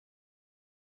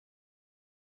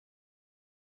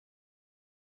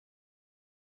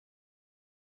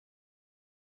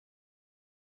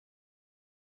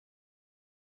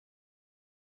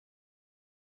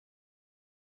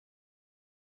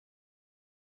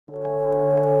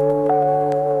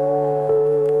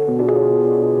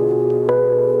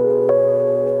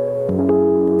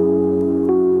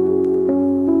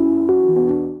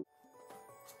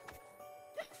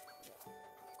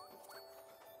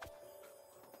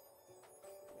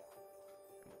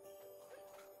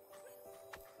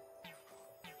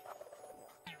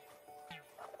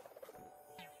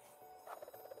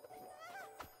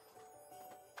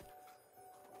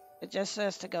It just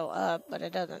says to go up, but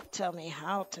it doesn't tell me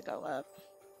how to go up.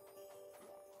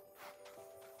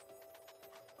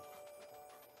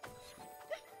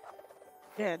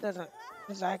 Yeah, it doesn't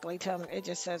exactly tell me. It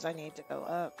just says I need to go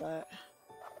up, but...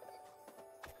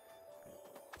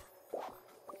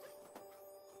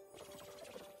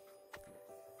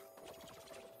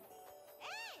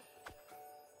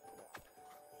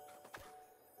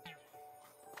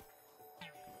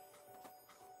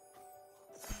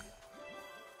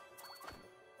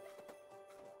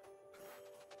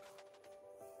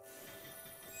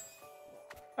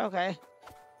 Okay.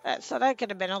 So that could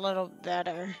have been a little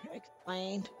better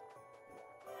explained.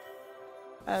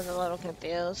 I was a little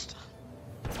confused.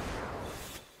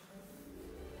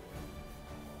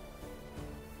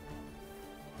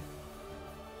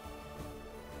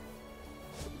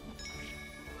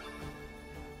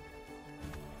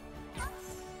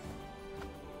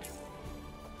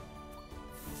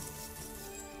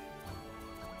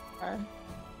 Okay.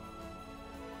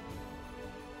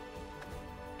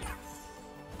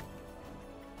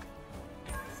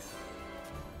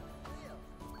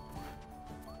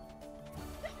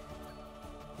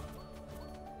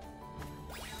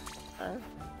 Okay.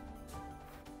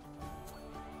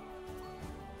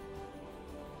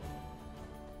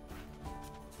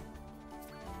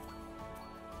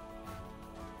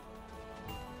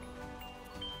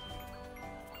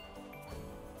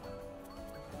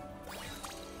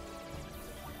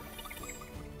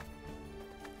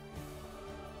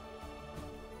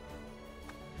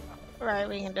 Right,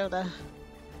 we can do the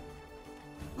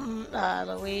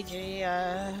Luigi.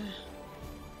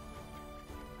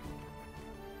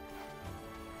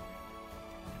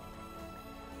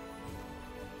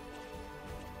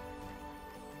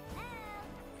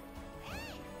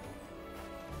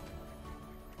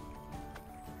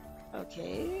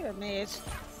 Okay, I mean it's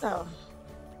oh.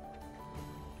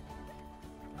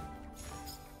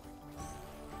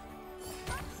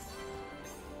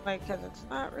 Like, cause it's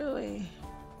not really.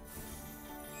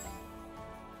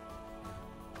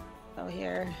 Oh,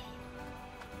 here.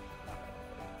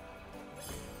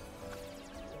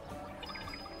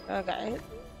 Okay.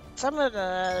 Some of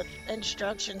the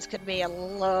instructions could be a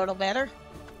little better.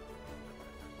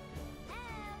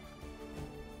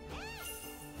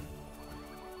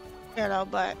 You know,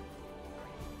 but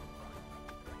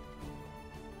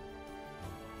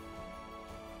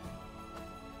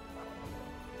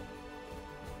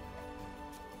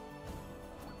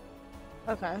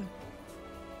okay.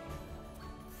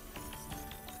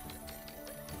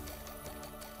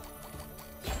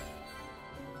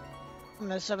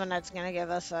 I'm assuming that's gonna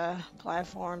give us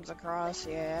platforms across,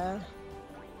 yeah.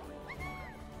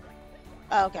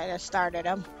 Okay, that started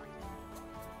them.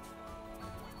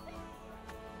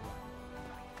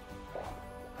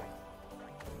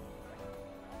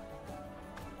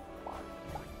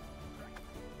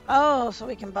 Oh, so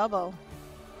we can bubble.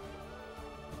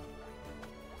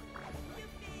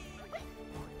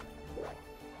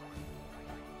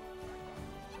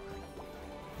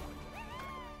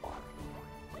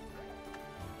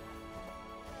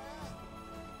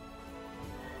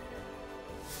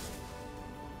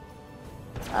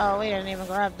 Oh, we didn't even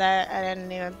grab that. I didn't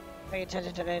even pay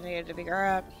attention to that. It needed to be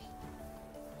grabbed.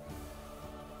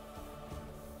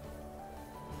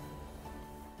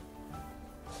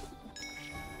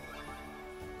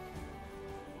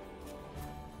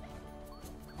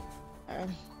 Okay.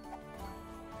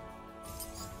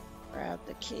 Grab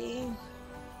the key.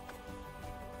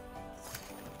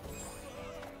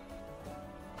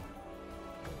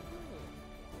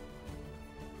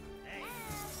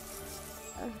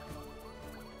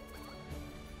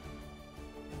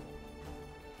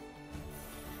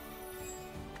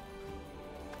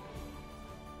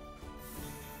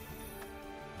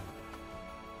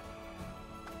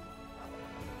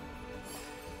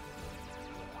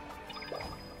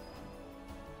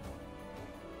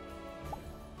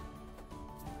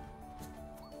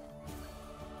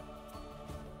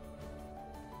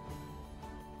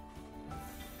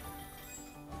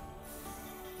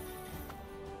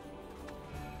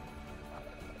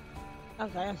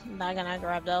 Okay, I'm not gonna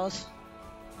grab those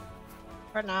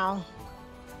for now.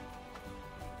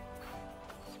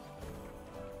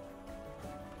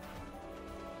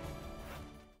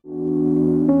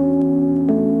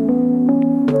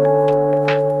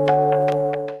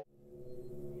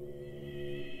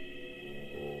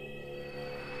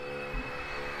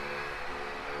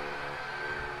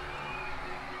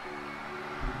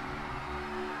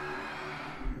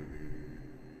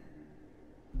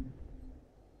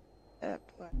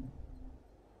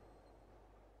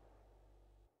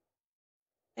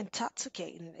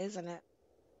 Intoxicating, isn't it?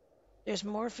 There's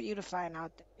more for you to find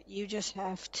out there. You just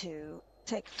have to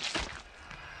take.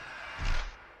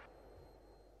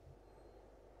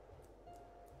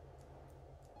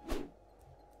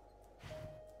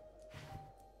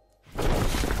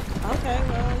 Okay,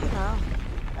 well, you know,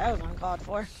 that was uncalled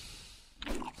for.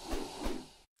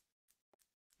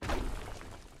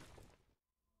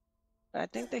 But I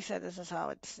think they said this is how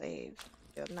it's saved.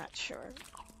 I'm not sure.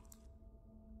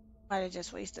 Might have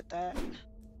just wasted that.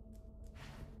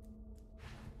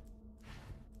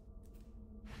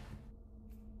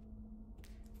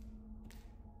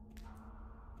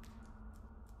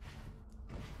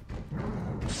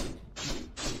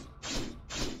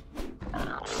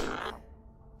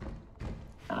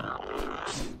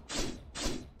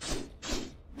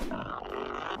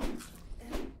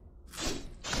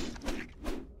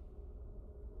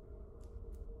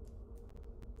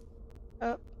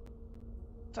 Oh,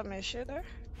 some issue there.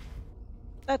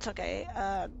 That's okay.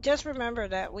 Just remember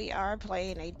that we are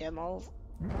playing a demo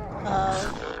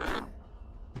of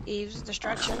Eve's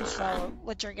Destruction, so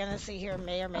what you're gonna see here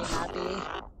may or may not be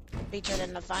featured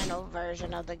in the final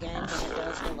version of the game when it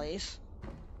does release.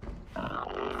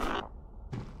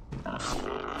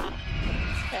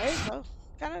 Okay, so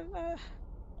kind of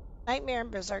Nightmare and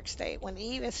Berserk state. When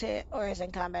Eve is hit or is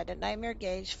in combat, the Nightmare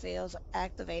gauge fails,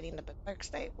 activating the Berserk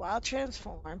state. While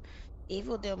transformed, Eve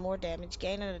will deal more damage,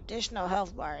 gain an additional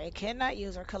health bar. It cannot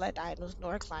use or collect items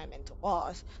nor climb into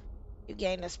walls. You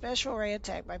gain a special ray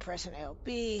attack by pressing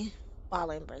LB while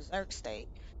in Berserk state.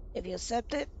 If you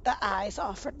accepted the eyes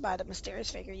offered by the mysterious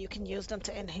figure, you can use them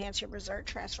to enhance your Berserk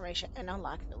transformation and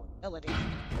unlock new abilities.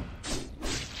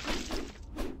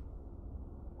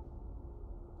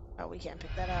 Oh, we can't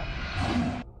pick that up.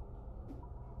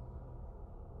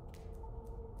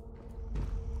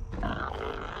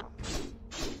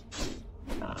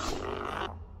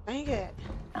 Dang it.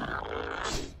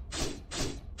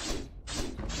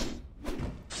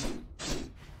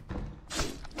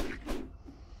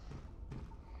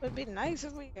 Would be nice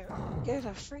if we could get a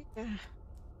freaking...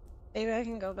 Maybe I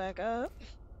can go back up.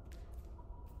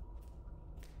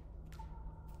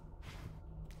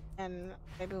 And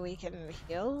maybe we can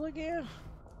heal again?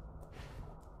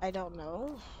 I don't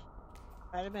know.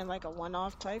 Might have been like a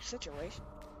one-off type situation.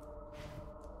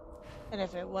 And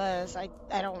if it was, I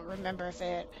don't remember if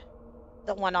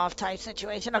the one-off type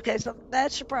situation. Okay, so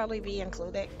that should probably be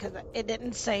included because it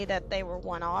didn't say that they were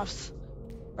one-offs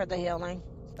for the healing.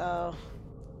 So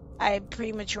I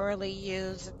prematurely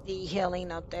used the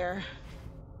healing up there.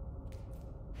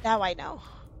 Now I know.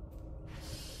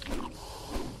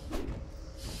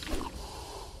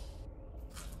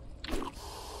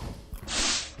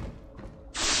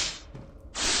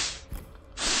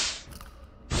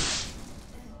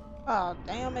 Oh,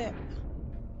 damn it.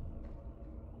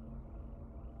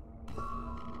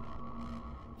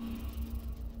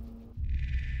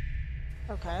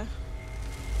 Okay.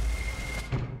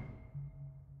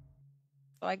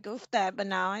 So I goofed that, but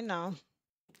now I know.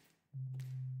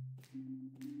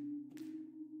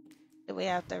 Do we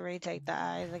have to retake the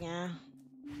eyes again?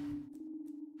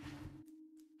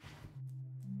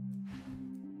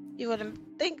 You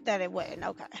wouldn't think that it wouldn't.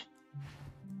 Okay.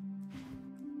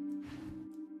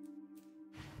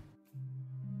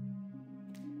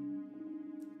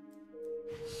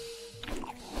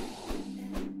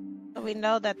 We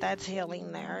know that that's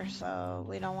healing there, so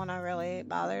we don't want to really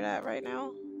bother that right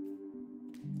now.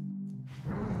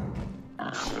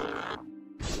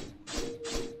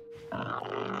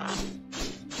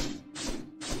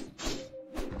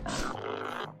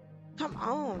 Come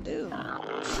on, dude.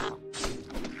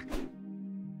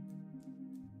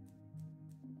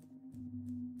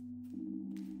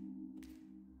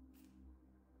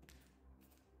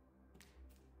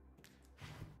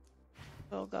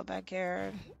 We'll go back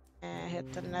here and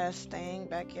hit the nest thing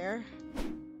back here.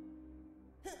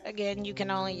 Again, you can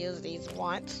only use these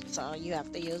once, so you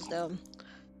have to use them.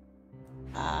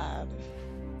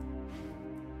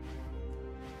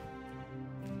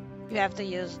 You have to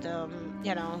use them,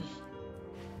 you know.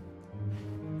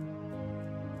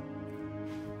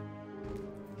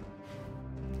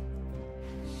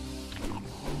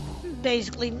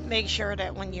 Basically, make sure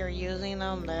that when you're using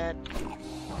them that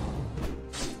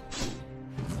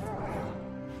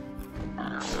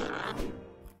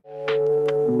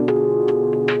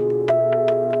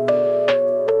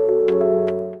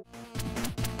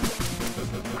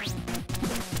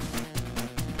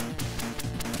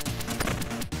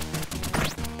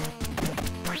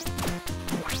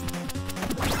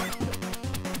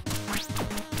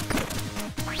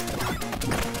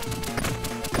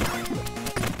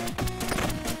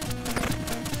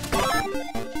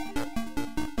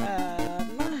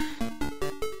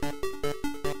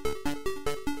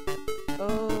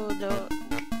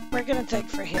we're gonna take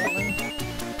for healing.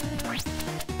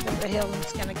 The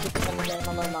healing's gonna keep us in the game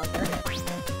a little longer.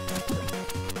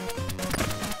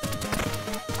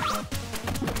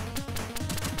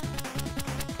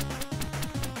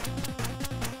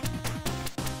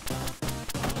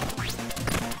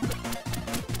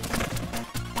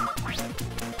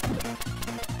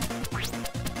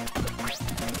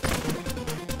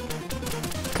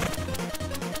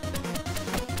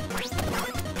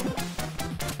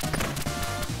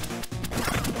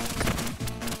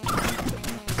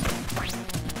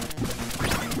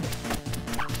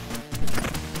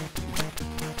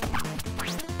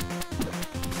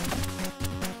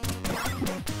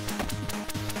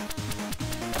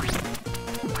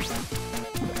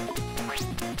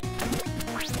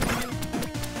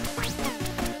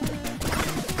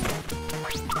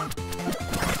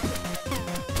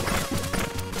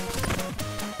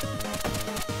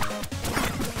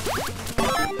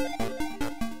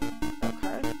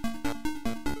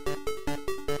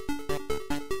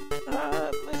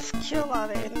 Kill all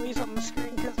the enemies on the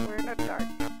screen because we're in a dark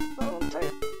zone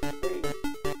type thing.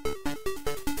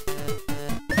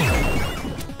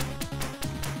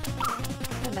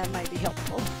 And that might be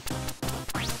helpful.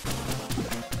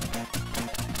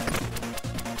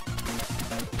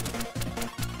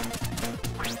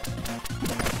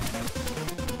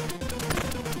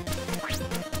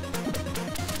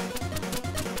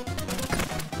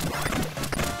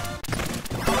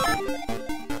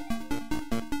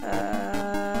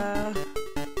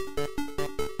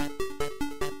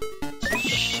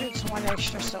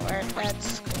 Extra sword,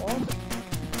 that's cool.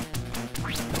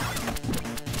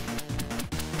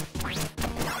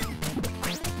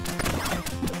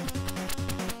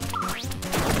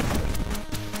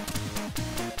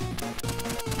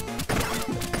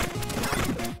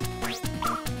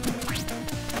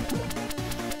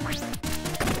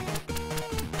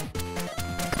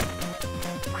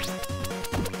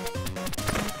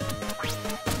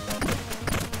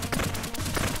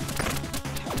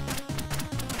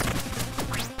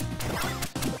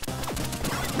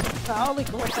 The only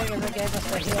cool thing is it gave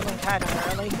us the healing kind of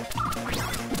early.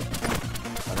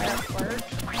 So that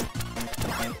worked.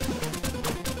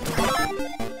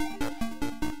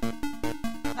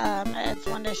 Adds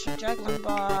one extra juggling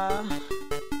ball.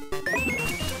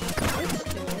 It's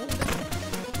good.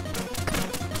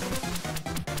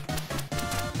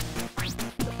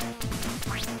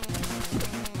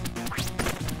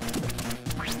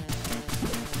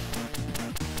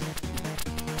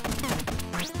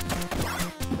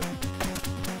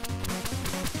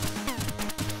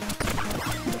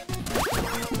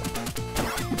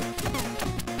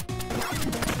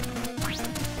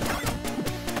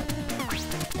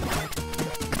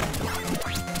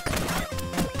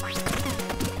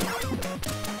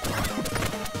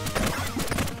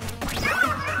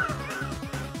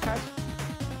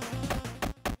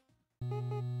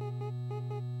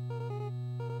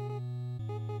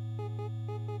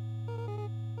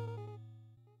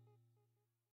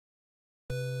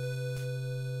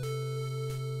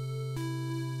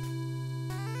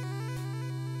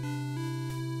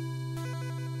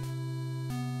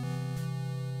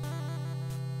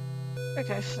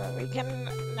 Okay, so we can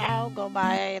now go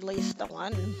buy at least the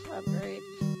one upgrade.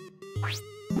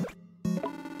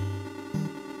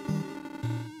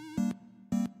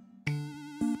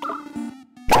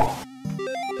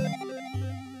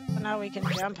 So now we can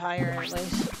jump higher at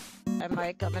least. That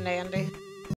might come in handy.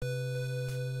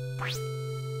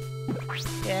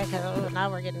 Yeah, because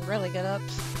now we're getting really good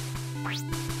ups.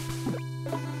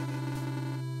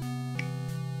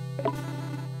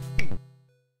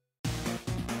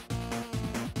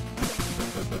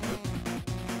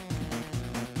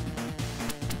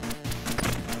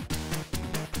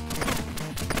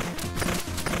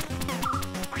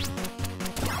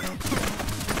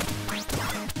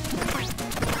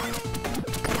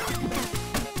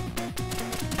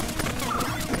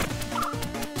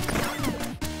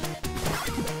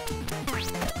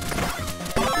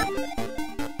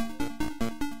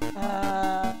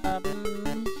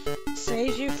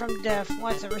 Saves you from death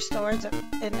once it restores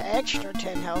an extra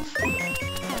 10 health. Okay,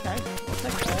 we'll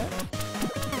take that.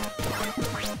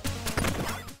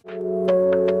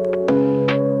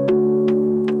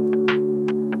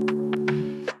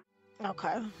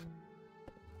 Okay.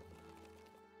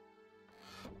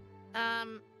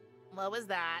 What was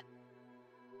that?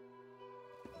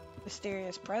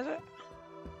 Mysterious present?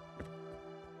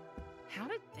 How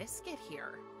did this get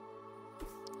here?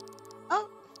 Oh.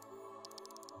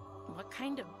 What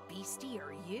kind of beastie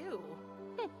are you?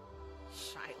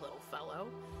 Shy little fellow.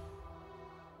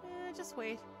 Just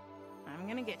wait. I'm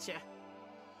gonna get you.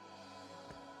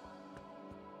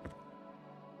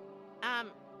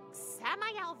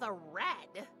 Samael the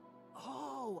Red.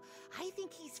 Oh, I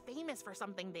think he's famous for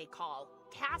something they call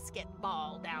casket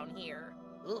ball down here.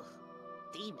 Ugh,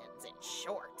 demons in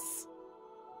shorts.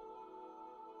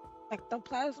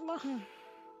 Ectoplasma?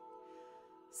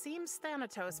 Seems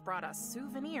Thanatos brought a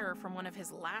souvenir from one of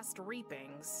his last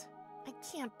reapings. I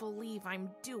can't believe I'm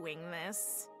doing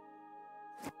this.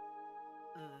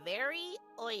 Very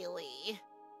oily.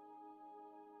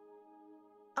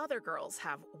 Other girls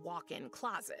have walk-in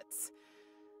closets.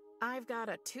 I've got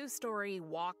a 2-story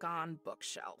walk-on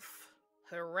bookshelf.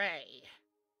 Hooray.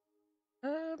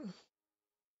 What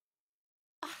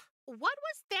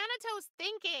was Thanatos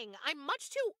thinking? I'm much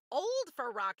too old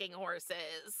for rocking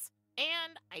horses.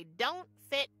 And I don't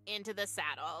fit into the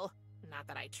saddle. Not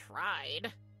that I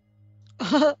tried.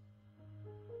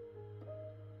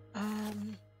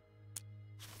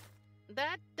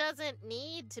 That doesn't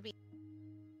need to be...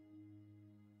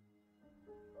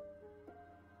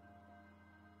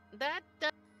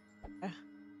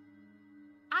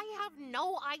 I have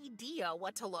no idea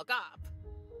what to look up.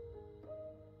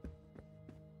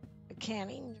 A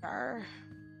canning jar.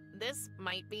 This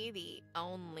might be the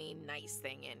only nice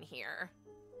thing in here.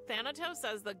 Thanatos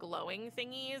says the glowing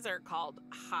thingies are called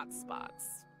hotspots,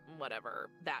 whatever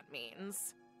that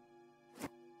means.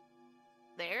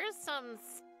 There's some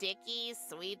sticky,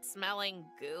 sweet-smelling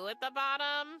goo at the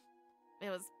bottom. It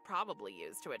was probably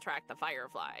used to attract the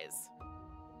fireflies.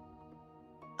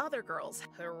 Other girls,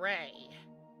 hooray.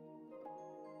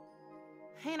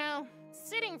 You know,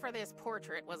 sitting for this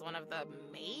portrait was one of the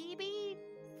maybe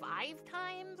 5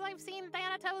 times I've seen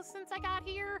Thanatos since I got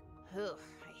here. Ugh,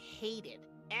 I hated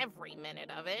every minute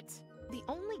of it. The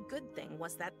only good thing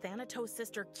was that Thanatos'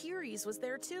 sister Kyries was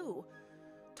there too.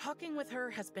 Talking with her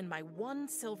has been my one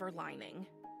silver lining.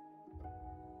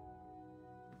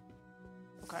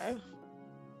 Okay.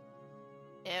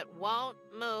 It won't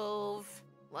move.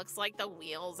 Looks like the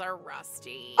wheels are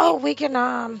rusty. Oh, we can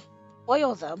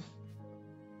oil them,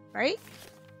 right?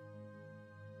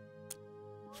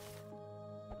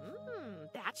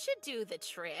 That should do the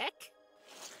trick.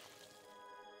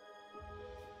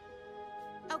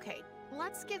 Okay,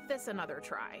 let's give this another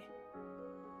try.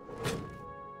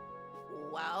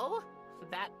 Well,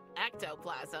 that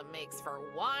ectoplasm makes for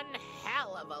one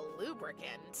hell of a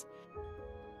lubricant.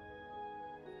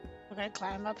 We're gonna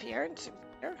climb up here and see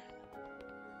here.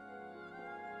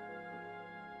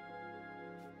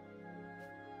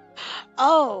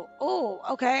 Oh,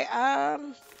 okay.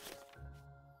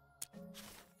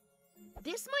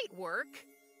 This might work.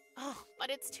 Oh,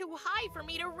 but it's too high for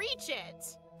me to reach it.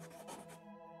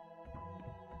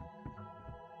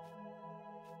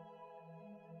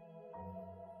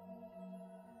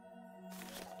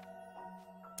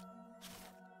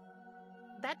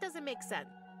 That doesn't make sense.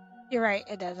 You're right,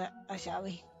 it doesn't. Shall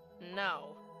we?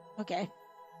 No. Okay.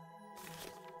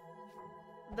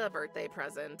 The birthday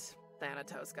present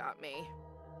Thanatos got me.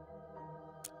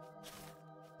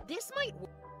 This might work.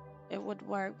 It would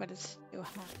work, but it's too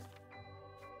hot.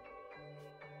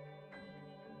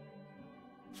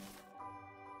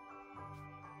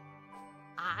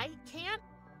 I can't.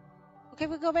 Okay,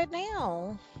 we go back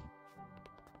now.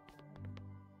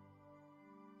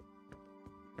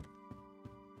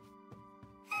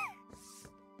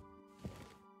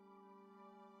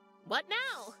 What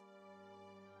now?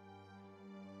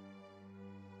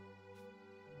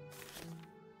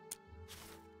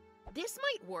 This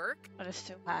might work. But it's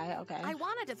too high, okay. I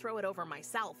wanted to throw it over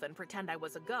myself and pretend I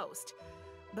was a ghost,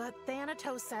 but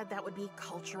Thanatos said that would be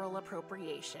cultural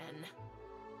appropriation.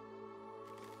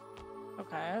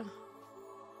 Okay.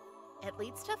 It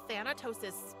leads to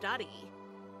Thanatos' study.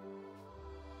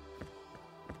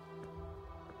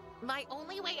 My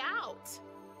only way out.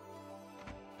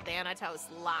 Thanatos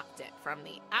locked it from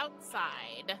the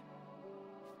outside.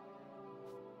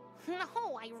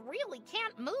 No, I really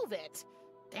can't move it.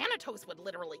 Thanatos would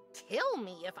literally kill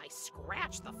me if I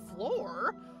scratched the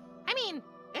floor. I mean,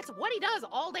 it's what he does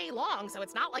all day long, so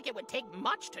it's not like it would take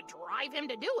much to drive him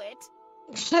to do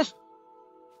it.